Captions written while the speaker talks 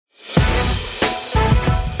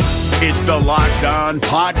It's the Locked On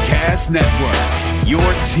Podcast Network, your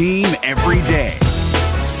team every day.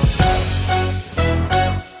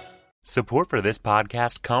 Support for this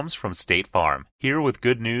podcast comes from State Farm, here with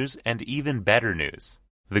good news and even better news.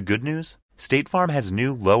 The good news? State Farm has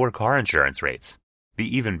new lower car insurance rates.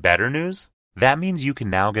 The even better news? That means you can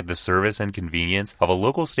now get the service and convenience of a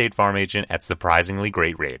local State Farm agent at surprisingly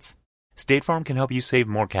great rates. State Farm can help you save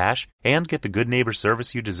more cash and get the good neighbor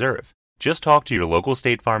service you deserve. Just talk to your local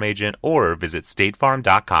State Farm agent or visit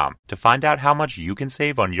statefarm.com to find out how much you can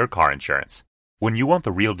save on your car insurance. When you want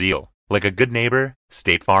the real deal, like a good neighbor,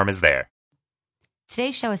 State Farm is there.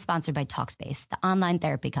 Today's show is sponsored by Talkspace, the online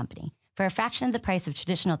therapy company. For a fraction of the price of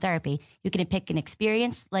traditional therapy, you can pick an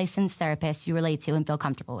experienced, licensed therapist you relate to and feel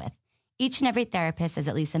comfortable with. Each and every therapist has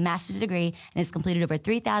at least a master's degree and has completed over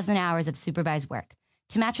 3,000 hours of supervised work.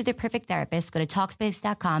 To match with your perfect therapist, go to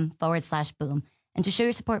Talkspace.com/boom. And to show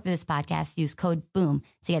your support for this podcast, use code BOOM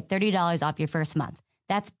to get $30 off your first month.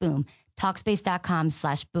 That's BOOM.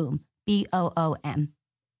 Talkspace.com/boom. BOOM.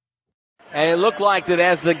 And it looked like that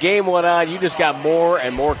as the game went on, you just got more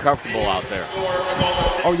and more comfortable out there.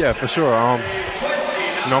 Oh, yeah, for sure. I'm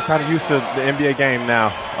kind of used to the NBA game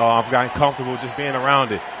now. I've gotten comfortable just being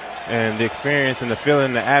around it. And the experience and the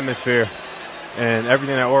feeling, the atmosphere, and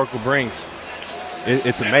everything that Oracle brings,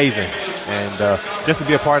 it's amazing. And just to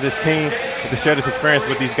be a part of this team, to share this experience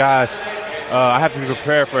with these guys, I have to be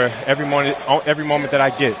prepared for every moment that I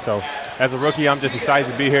get. So as a rookie, I'm just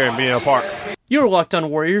excited to be here and be a part. You're Locked On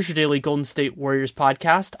Warriors, your daily Golden State Warriors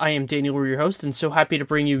podcast. I am Danny Leroux, your host, and so happy to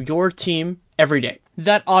bring you your team every day.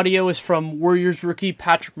 That audio is from Warriors rookie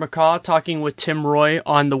Patrick McCaw talking with Tim Roy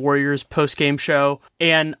on the Warriors post-game show.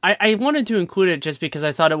 And I wanted to include it just because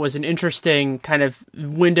I thought it was an interesting kind of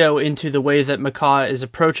window into the way that McCaw is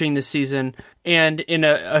approaching the season. And in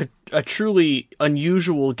a truly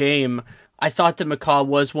unusual game, I thought that McCaw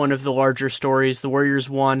was one of the larger stories. The Warriors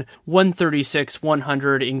won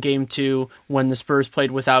 136-100 in Game 2 when the Spurs played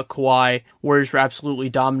without Kawhi. Warriors were absolutely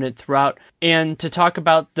dominant throughout. And to talk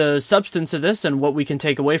about the substance of this and what we can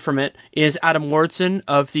take away from it is Adam Lauridsen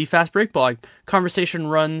of the Fast Break blog. Conversation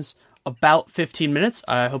runs about 15 minutes.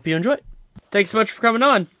 I hope you enjoy it. Thanks so much for coming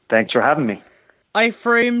on. Thanks for having me. I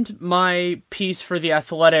framed my piece for The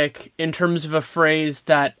Athletic in terms of a phrase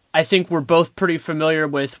that I think we're both pretty familiar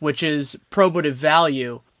with, which is probative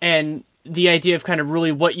value, and the idea of kind of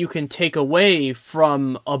really what you can take away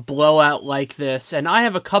from a blowout like this. And I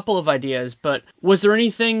have a couple of ideas, but was there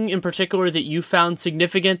anything in particular that you found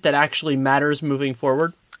significant that actually matters moving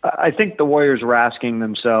forward? I think the Warriors were asking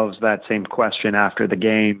themselves that same question after the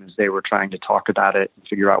game as they were trying to talk about it and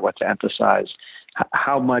figure out what to emphasize.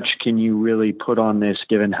 How much can you really put on this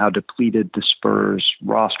given how depleted the Spurs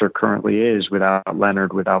roster currently is without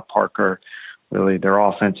Leonard, without Parker? Really, their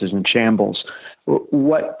offense is in shambles.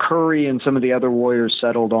 What Curry and some of the other Warriors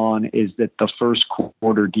settled on is that the first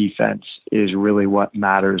quarter defense is really what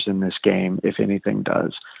matters in this game, if anything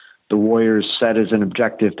does. The Warriors set as an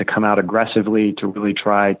objective to come out aggressively, to really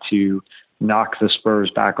try to knock the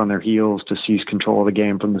Spurs back on their heels, to seize control of the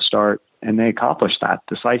game from the start, and they accomplished that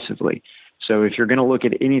decisively. So if you're going to look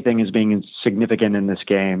at anything as being significant in this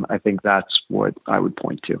game, I think that's what I would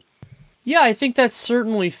point to. Yeah, I think that's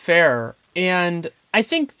certainly fair. And I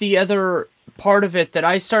think the other part of it that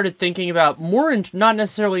I started thinking about more, not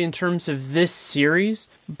necessarily in terms of this series,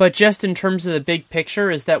 but just in terms of the big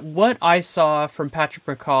picture, is that what I saw from Patrick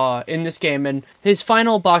McCaw in this game, and his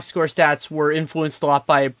final box score stats were influenced a lot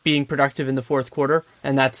by being productive in the fourth quarter,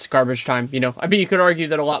 and that's garbage time. I mean, you could argue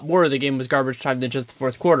that a lot more of the game was garbage time than just the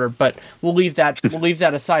fourth quarter, but we'll leave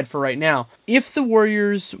that aside for right now. If the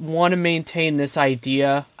Warriors want to maintain this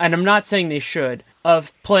idea, and I'm not saying they should,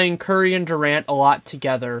 of playing Curry and Durant a lot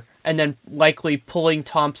together, and then likely pulling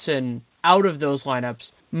Thompson out of those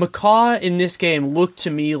lineups, McCaw in this game looked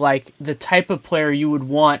to me like the type of player you would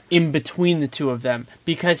want in between the two of them,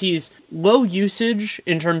 because he's low usage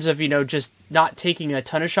in terms of, just not taking a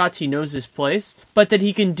ton of shots. He knows his place, but that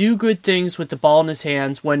he can do good things with the ball in his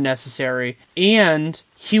hands when necessary. And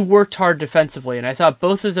he worked hard defensively. And I thought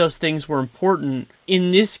both of those things were important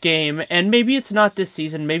in this game. And maybe it's not this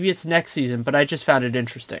season, maybe it's next season, but I just found it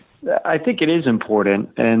interesting. I think it is important.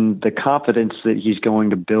 And the confidence that he's going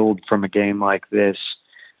to build from a game like this,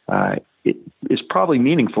 it is probably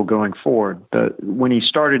meaningful going forward. When he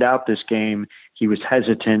started out this game, he was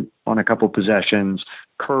hesitant on a couple possessions.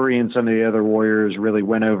 Curry and some of the other Warriors really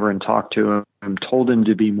went over and talked to him, told him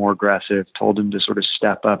to be more aggressive, told him to sort of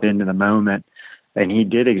step up into the moment. And he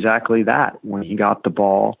did exactly that. When he got the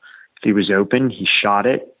ball, if he was open, he shot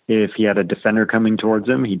it. If he had a defender coming towards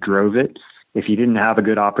him, he drove it. If he didn't have a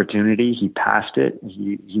good opportunity, he passed it.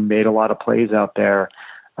 He made a lot of plays out there.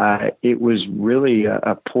 It was really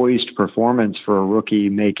a poised performance for a rookie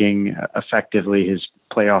making effectively his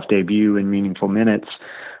playoff debut in meaningful minutes.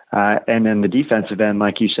 And then the defensive end,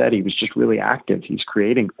 like you said, he was just really active. He's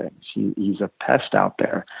creating things. He's a pest out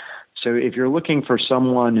there. So if you're looking for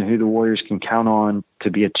someone who the Warriors can count on to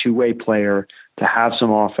be a two-way player, to have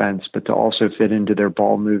some offense, but to also fit into their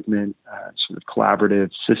ball movement, sort of collaborative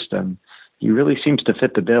system, he really seems to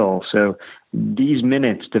fit the bill. So these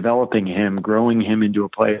minutes, developing him, growing him into a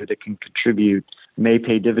player that can contribute, may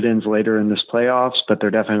pay dividends later in this playoffs, but they're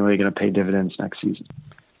definitely going to pay dividends next season.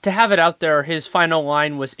 To have it out there, his final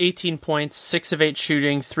line was 18 points, 6 of 8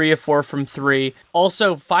 shooting, 3 of 4 from 3.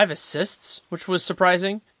 Also 5 assists, which was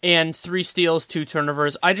surprising, and 3 steals, 2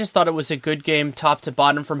 turnovers. I just thought it was a good game top to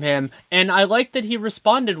bottom from him, and I like that he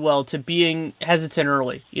responded well to being hesitant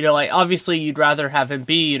early. Like obviously you'd rather have him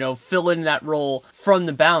be, fill in that role from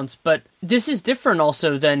the bounce, but this is different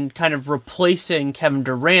also than kind of replacing Kevin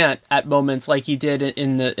Durant at moments like he did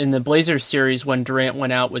in the Blazers series when Durant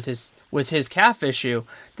went out with his calf issue.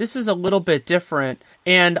 This is a little bit different.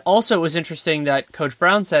 And also it was interesting that Coach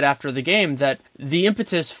Brown said after the game that the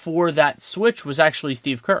impetus for that switch was actually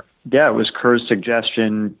Steve Kerr. Yeah, it was Kerr's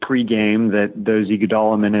suggestion pregame that those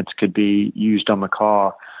Iguodala minutes could be used on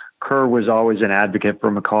McCaw. Kerr was always an advocate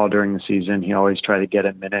for McCaw during the season. He always tried to get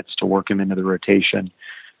him minutes to work him into the rotation.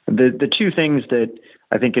 The two things that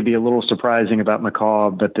I think could be a little surprising about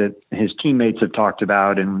McCaw, but that his teammates have talked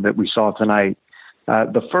about and that we saw tonight,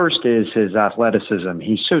 the first is his athleticism.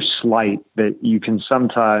 He's so slight that you can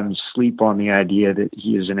sometimes sleep on the idea that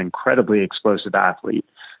he is an incredibly explosive athlete.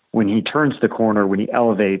 When he turns the corner, when he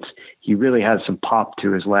elevates, he really has some pop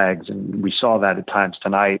to his legs. And we saw that at times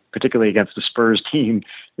tonight, particularly against the Spurs team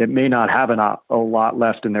that may not have a lot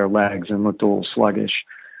left in their legs and looked a little sluggish.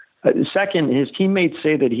 Second, his teammates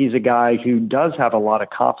say that he's a guy who does have a lot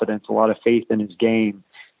of confidence, a lot of faith in his game.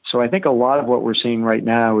 So I think a lot of what we're seeing right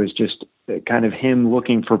now is just kind of him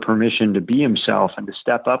looking for permission to be himself and to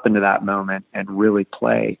step up into that moment and really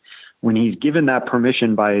play. When he's given that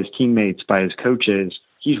permission by his teammates, by his coaches,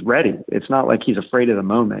 he's ready. It's not like he's afraid of the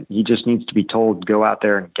moment. He just needs to be told, go out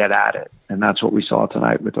there and get at it. And that's what we saw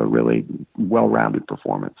tonight with a really well-rounded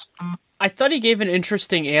performance. I thought he gave an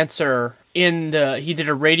interesting answer he did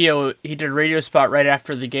a radio spot right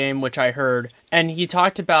after the game, which I heard, and he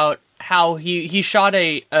talked about how he shot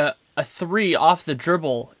a 3 off the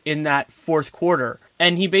dribble in that fourth quarter.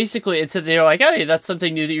 And he basically said, they're like, hey, that's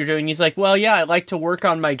something new that you're doing. He's like, well, yeah, I like to work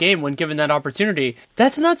on my game when given that opportunity.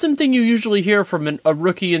 That's not something you usually hear from a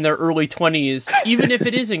rookie in their early 20s, even if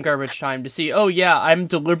it is in garbage time, to see, oh, yeah, I'm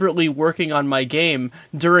deliberately working on my game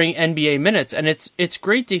during NBA minutes. And it's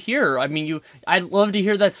great to hear. I mean, I'd love to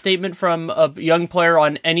hear that statement from a young player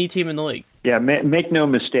on any team in the league. Yeah, make no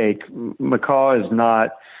mistake, McCaw is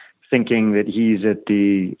not thinking that he's at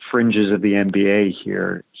the fringes of the NBA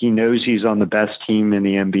here. He knows he's on the best team in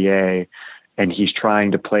the NBA, and he's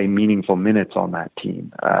trying to play meaningful minutes on that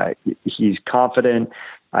team. He's confident.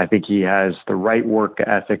 I think he has the right work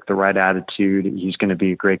ethic, the right attitude. He's going to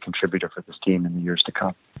be a great contributor for this team in the years to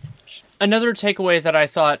come. Another takeaway that I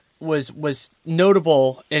thought was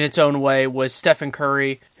notable in its own way was Stephen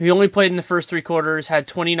Curry. He only played in the first 3 quarters, had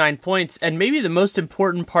 29 points, and maybe the most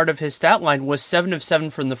important part of his stat line was 7 of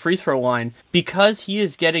 7 from the free throw line, because he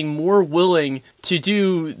is getting more willing to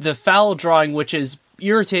do the foul drawing, which is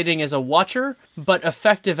irritating as a watcher, but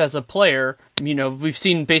effective as a player. We've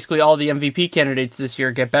seen basically all the MVP candidates this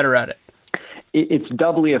year get better at it. It's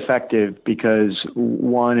doubly effective because,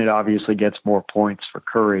 one, it obviously gets more points for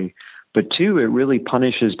Curry, but 2, it really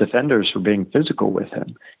punishes defenders for being physical with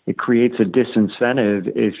him. It creates a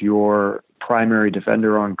disincentive if your primary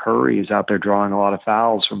defender on Curry is out there drawing a lot of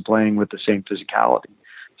fouls from playing with the same physicality.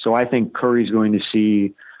 So I think Curry's going to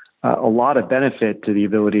see a lot of benefit to the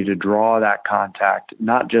ability to draw that contact,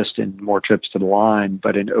 not just in more trips to the line,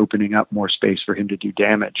 but in opening up more space for him to do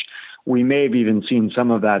damage. We may have even seen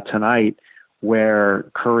some of that tonight,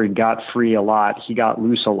 where Curry got free a lot, he got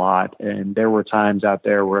loose a lot, and there were times out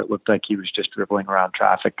there where it looked like he was just dribbling around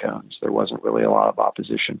traffic cones. There wasn't really a lot of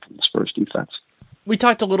opposition from the Spurs defense. We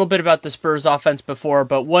talked a little bit about the Spurs offense before,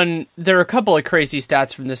 but there are a couple of crazy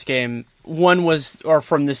stats from this game.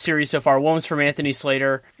 From this series so far. One was from Anthony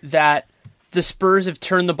Slater, that the Spurs have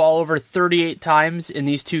turned the ball over 38 times in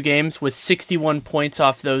these 2 games with 61 points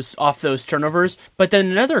off those turnovers. But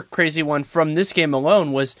then another crazy one from this game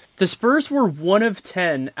alone was the Spurs were 1 of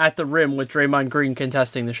 10 at the rim with Draymond Green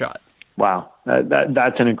contesting the shot. Wow.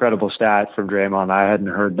 That's an incredible stat from Draymond. I hadn't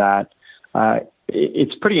heard that.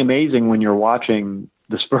 It's pretty amazing when you're watching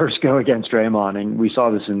the Spurs go against Draymond, and we saw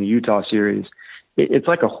this in the Utah series. it's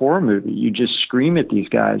like a horror movie. You just scream at these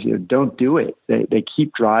guys, don't do it. They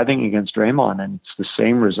keep driving against Draymond, and it's the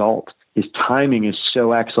same result. His timing is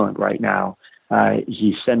so excellent right now.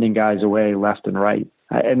 He's sending guys away left and right.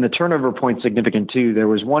 And the turnover point's significant too. There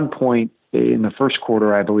was one point in the first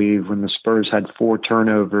quarter, I believe, when the Spurs had 4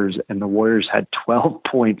 turnovers and the Warriors had 12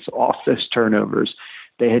 points off those turnovers.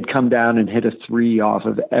 They had come down and hit a 3 off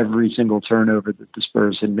of every single turnover that the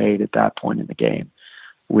Spurs had made at that point in the game,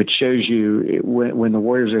 which shows you when the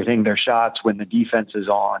Warriors are hitting their shots, when the defense is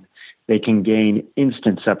on, they can gain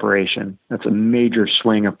instant separation. That's a major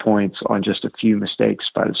swing of points on just a few mistakes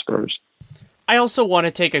by the Spurs. I also want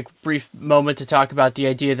to take a brief moment to talk about the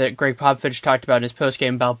idea that Greg Popovich talked about in his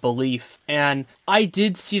postgame about belief. And I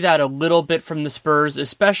did see that a little bit from the Spurs,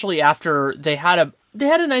 especially after they had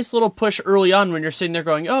a nice little push early on when you're sitting there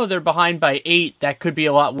going, oh, they're behind by 8. That could be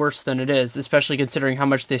a lot worse than it is, especially considering how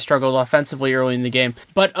much they struggled offensively early in the game.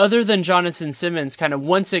 But other than Jonathan Simmons, kind of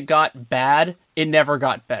once it got bad, it never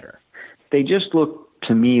got better. They just look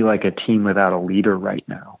to me like a team without a leader right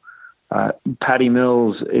now. Patty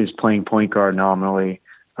Mills is playing point guard nominally,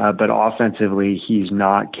 but offensively, he's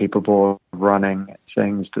not capable of running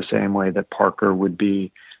things the same way that Parker would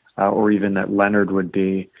be, or even that Leonard would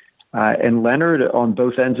be. And Leonard on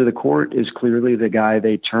both ends of the court is clearly the guy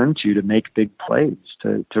they turn to make big plays,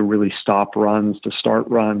 to really stop runs, to start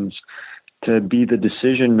runs, to be the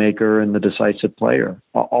decision maker and the decisive player.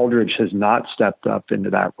 Aldridge has not stepped up into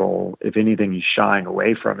that role. If anything, he's shying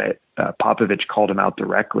away from it. Popovich called him out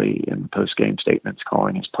directly in post-game statements,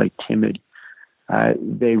 calling his play timid.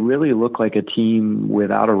 They really look like a team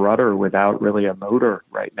without a rudder, without really a motor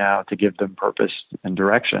right now to give them purpose and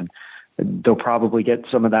direction. They'll probably get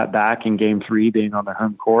some of that back in Game 3, being on their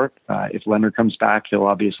home court. If Leonard comes back, he'll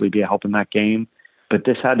obviously be a help in that game. But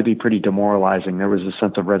this had to be pretty demoralizing. There was a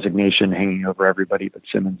sense of resignation hanging over everybody but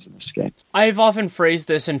Simmons in this game. I've often phrased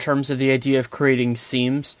this in terms of the idea of creating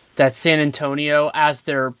seams, that San Antonio, as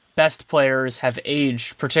their best players have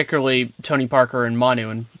aged, particularly Tony Parker and Manu,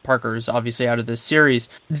 and Parker is obviously out of this series,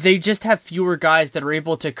 they just have fewer guys that are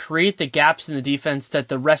able to create the gaps in the defense that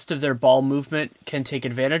the rest of their ball movement can take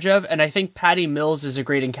advantage of. And I think Patty Mills is a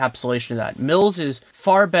great encapsulation of that. Mills is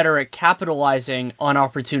far better at capitalizing on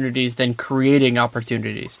opportunities than creating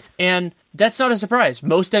opportunities. And that's not a surprise.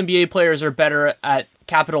 Most NBA players are better at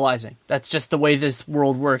capitalizing. That's just the way this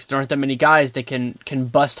world works. There aren't that many guys that can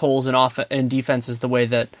bust holes in defenses the way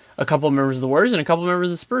that a couple of members of the Warriors and a couple of members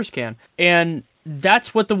of the Spurs can. And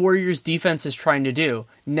that's what the Warriors defense is trying to do.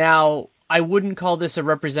 Now, I wouldn't call this a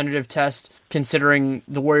representative test considering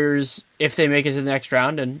the Warriors, if they make it to the next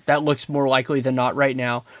round, and that looks more likely than not right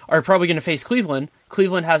now, are probably going to face Cleveland.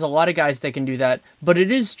 Cleveland has a lot of guys that can do that, but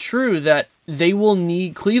it is true that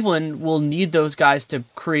Cleveland will need those guys to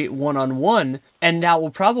create one-on-one, and that will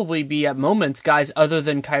probably be at moments guys other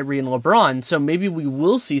than Kyrie and LeBron, so maybe we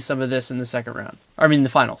will see some of this in the the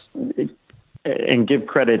finals. And give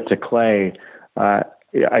credit to Clay.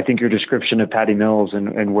 I think your description of Patty Mills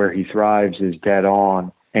and where he thrives is dead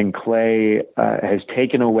on. And Clay has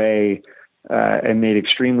taken away and made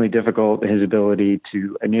extremely difficult his ability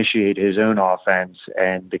to initiate his own offense.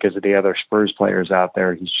 And because of the other Spurs players out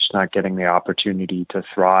there, he's just not getting the opportunity to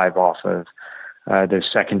thrive off of those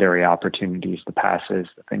secondary opportunities, the passes,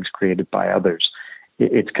 the things created by others.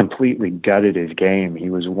 It's completely gutted his game. He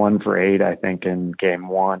was 1 for 8, I think, in Game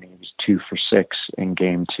 1. He was 2 for 6 in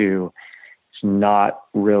Game 2. Not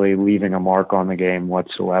really leaving a mark on the game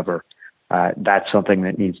whatsoever. That's something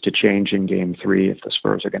that needs to change in Game 3 if the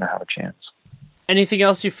Spurs are going to have a chance. Anything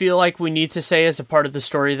else you feel like we need to say as a part of the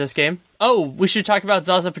story of this game? Oh, we should talk about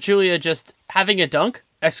Zaza Pachulia just having a dunk! !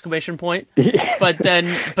 But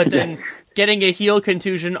then getting a heel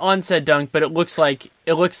contusion on said dunk. But it looks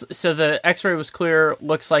so the X-ray was clear.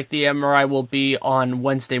 Looks like the MRI will be on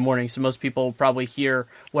Wednesday morning. So most people will probably hear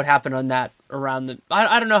what happened on that around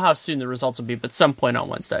I don't know how soon the results will be, but some point on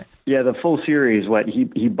Wednesday. Yeah, the full series.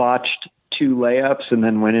 He botched 2 layups and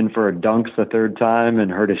then went in for a dunk the third time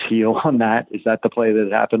and hurt his heel on that. Is that the play that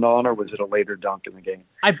it happened on, or was it a later dunk in the game?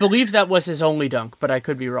 I believe that was his only dunk, but I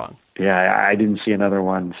could be wrong. Yeah, I didn't see another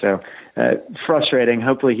one. So frustrating.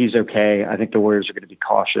 Hopefully he's okay. I think the Warriors are going to be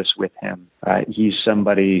cautious with him. He's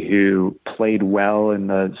somebody who played well in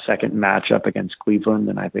the second matchup against Cleveland,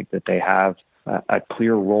 and I think that they have a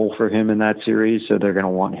clear role for him in that series, so they're going to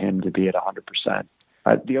want him to be at 100%.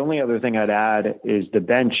 The only other thing I'd add is the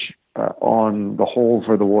bench on the whole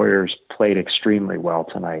for the Warriors played extremely well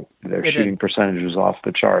tonight. Their shooting percentage was off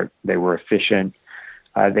the chart. They were efficient.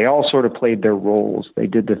 They all sort of played their roles. They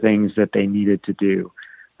did the things that they needed to do.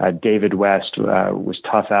 David West was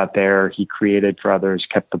tough out there. He created for others,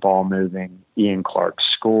 kept the ball moving. Ian Clark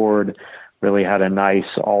scored. really had a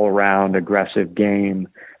nice all-around aggressive game.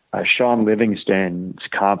 Sean Livingston's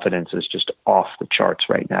confidence is just off the charts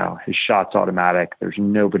right now. His shot's automatic. There's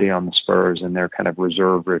nobody on the Spurs in their kind of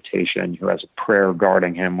reserve rotation who has a prayer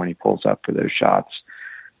guarding him when he pulls up for those shots.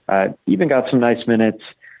 Even got some nice minutes,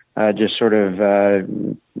 just sort of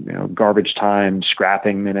garbage time,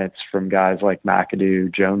 scrapping minutes from guys like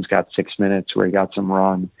McAdoo. Jones got 6 minutes where he got some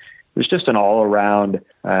run. It was just an all-around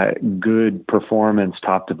good performance,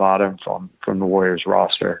 top to bottom, from the Warriors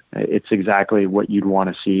roster. It's exactly what you'd want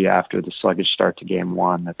to see after the sluggish start to Game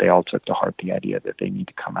 1, that they all took to heart the idea that they need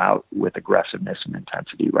to come out with aggressiveness and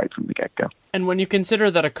intensity right from the get-go. And when you consider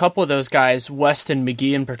that a couple of those guys, West and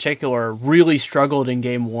McGee in particular, really struggled in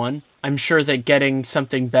Game 1, I'm sure that getting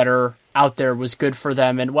something better out there was good for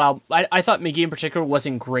them. And while I thought McGee in particular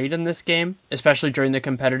wasn't great in this game, especially during the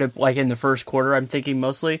competitive, like in the first quarter, I'm thinking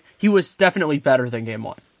mostly, he was definitely better than Game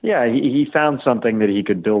 1. Yeah, he found something that he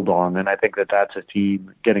could build on. And I think that that's a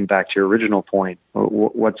team, getting back to your original point,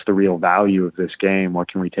 what's the real value of this game?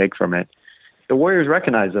 What can we take from it? The Warriors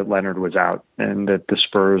recognized that Leonard was out and that the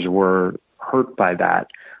Spurs were hurt by that.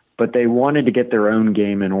 But they wanted to get their own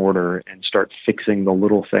game in order and start fixing the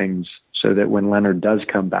little things so that when Leonard does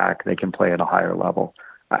come back, they can play at a higher level.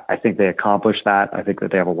 I think they accomplished that. I think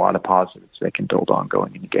that they have a lot of positives they can build on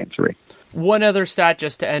going into Game 3. One other stat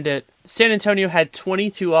just to end it. San Antonio had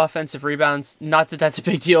 22 offensive rebounds. Not that that's a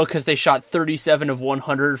big deal because they shot 37 of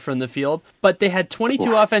 100 from the field. But they had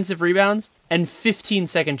 22 offensive rebounds and 15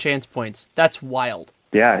 second chance points. That's wild.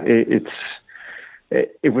 Yeah, it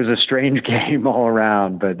was a strange game all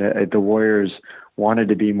around, but the Warriors wanted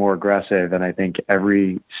to be more aggressive, and I think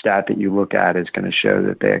every stat that you look at is going to show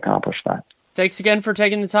that they accomplished that. Thanks again for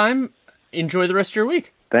taking the time. Enjoy the rest of your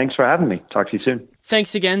week. Thanks for having me. Talk to you soon.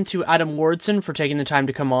 Thanks again to Adam Lauridsen for taking the time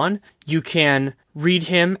to come on. You can read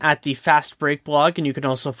him at the Fast Break blog, and you can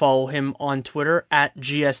also follow him on Twitter at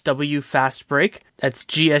GSW Fast Break. That's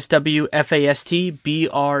GSW FASTBREAK.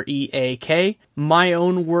 My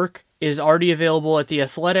own work is already available at The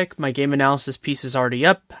Athletic. My game analysis piece is already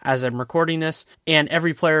up as I'm recording this, and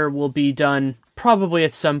every player will be done probably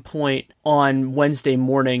at some point on Wednesday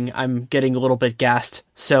morning. I'm getting a little bit gassed,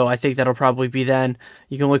 so I think that'll probably be then.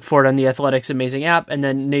 You can look for it on The Athletic's amazing app, and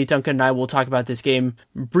then Nate Duncan and I will talk about this game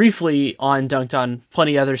briefly on Dunked On.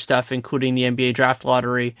 Plenty of other stuff, including the NBA Draft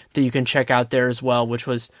Lottery, that you can check out there as well, which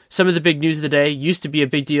was some of the big news of the day. Used to be a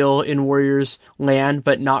big deal in Warriors land,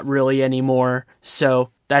 but not really anymore, so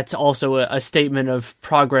that's also a statement of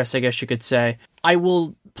progress, I guess you could say. I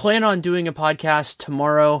will plan on doing a podcast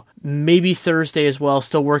tomorrow, maybe Thursday as well.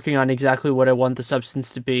 Still working on exactly what I want the substance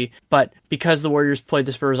to be. But because the Warriors played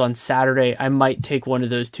the Spurs on Saturday, I might take one of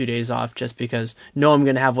those 2 days off just because I know I'm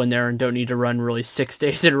going to have one there and don't need to run really 6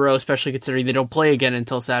 days in a row, especially considering they don't play again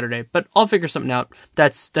until Saturday. But I'll figure something out.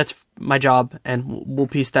 That's my job, and we'll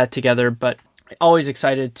piece that together. But always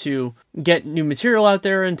excited to get new material out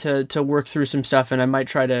there and to work through some stuff, and I might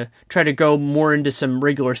try to go more into some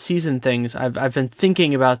regular season things. I've been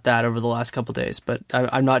thinking about that over the last couple days, but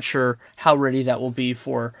I'm not sure how ready that will be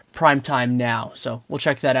for prime time now, so we'll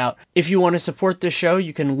check that out. If you want to support this show,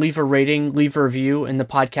 you can leave a rating, leave a review in the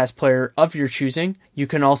podcast player of your choosing. You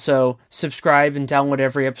can also subscribe and download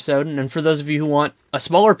every episode, and for those of you who want a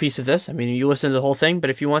smaller piece of this, I mean, you listen to the whole thing, but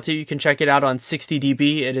if you want to, you can check it out on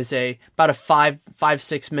 60dB. It is about a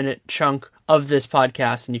 5-6 minute chunk of this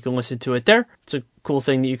podcast, and you can listen to it there. It's a cool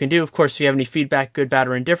thing that you can do. Of course, if you have any feedback, good, bad,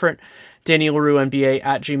 or indifferent, Danny Leroux NBA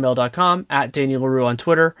at gmail.com, at Danny Leroux on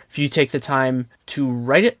Twitter. If you take the time to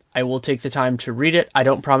write it, I will take the time to read it. I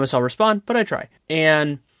don't promise I'll respond, but I try.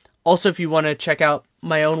 And also, if you want to check out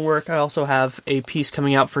my own work, I also have a piece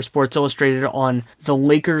coming out for Sports Illustrated on the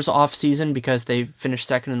Lakers offseason because they finished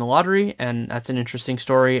second in the lottery, and that's an interesting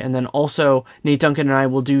story. And then also, Nate Duncan and I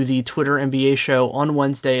will do the Twitter NBA show on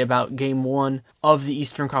Wednesday about Game 1 of the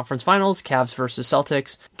Eastern Conference Finals, Cavs versus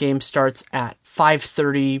Celtics. Game starts at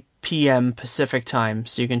 5:30 p.m. Pacific time,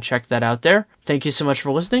 so you can check that out there. Thank you so much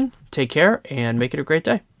for listening. Take care, and make it a great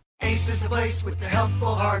day. Ace is the place with the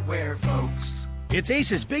helpful hardware, folks. It's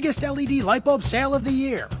Ace's biggest LED light bulb sale of the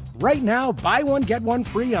year. Right now, buy one, get one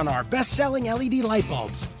free on our best-selling LED light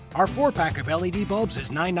bulbs. Our 4-pack of LED bulbs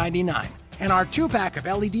is $9.99, and our 2-pack of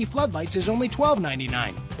LED floodlights is only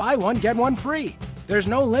 $12.99. Buy one, get one free. There's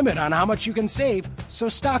no limit on how much you can save, so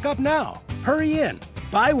stock up now. Hurry in.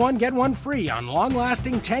 Buy one, get one free on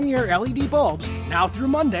long-lasting 10-year LED bulbs, now through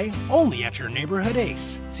Monday, only at your neighborhood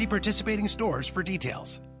Ace. See participating stores for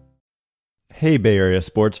details. Hey Bay Area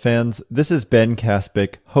sports fans, this is Ben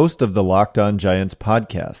Kaspick, host of the Locked On Giants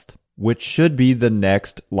podcast, which should be the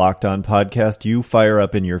next Locked On podcast you fire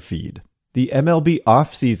up in your feed. The MLB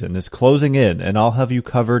offseason is closing in, and I'll have you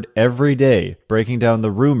covered every day, breaking down the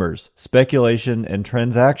rumors, speculation, and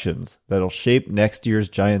transactions that'll shape next year's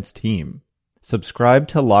Giants team. Subscribe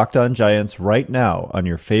to Locked On Giants right now on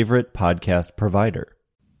your favorite podcast provider.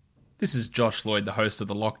 This is Josh Lloyd, the host of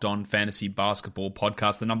the Locked On Fantasy Basketball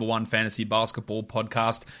Podcast, the number one fantasy basketball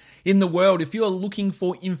podcast in the world. If you're looking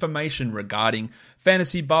for information regarding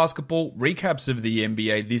fantasy basketball, recaps of the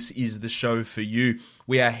NBA, this is the show for you.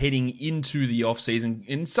 We are heading into the offseason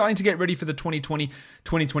and starting to get ready for the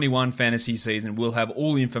 2020-2021 fantasy season. We'll have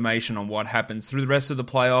all the information on what happens through the rest of the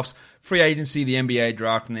playoffs, free agency, the NBA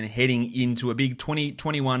draft, and then heading into a big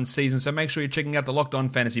 2021 season. So make sure you're checking out the Locked On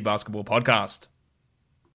Fantasy Basketball Podcast.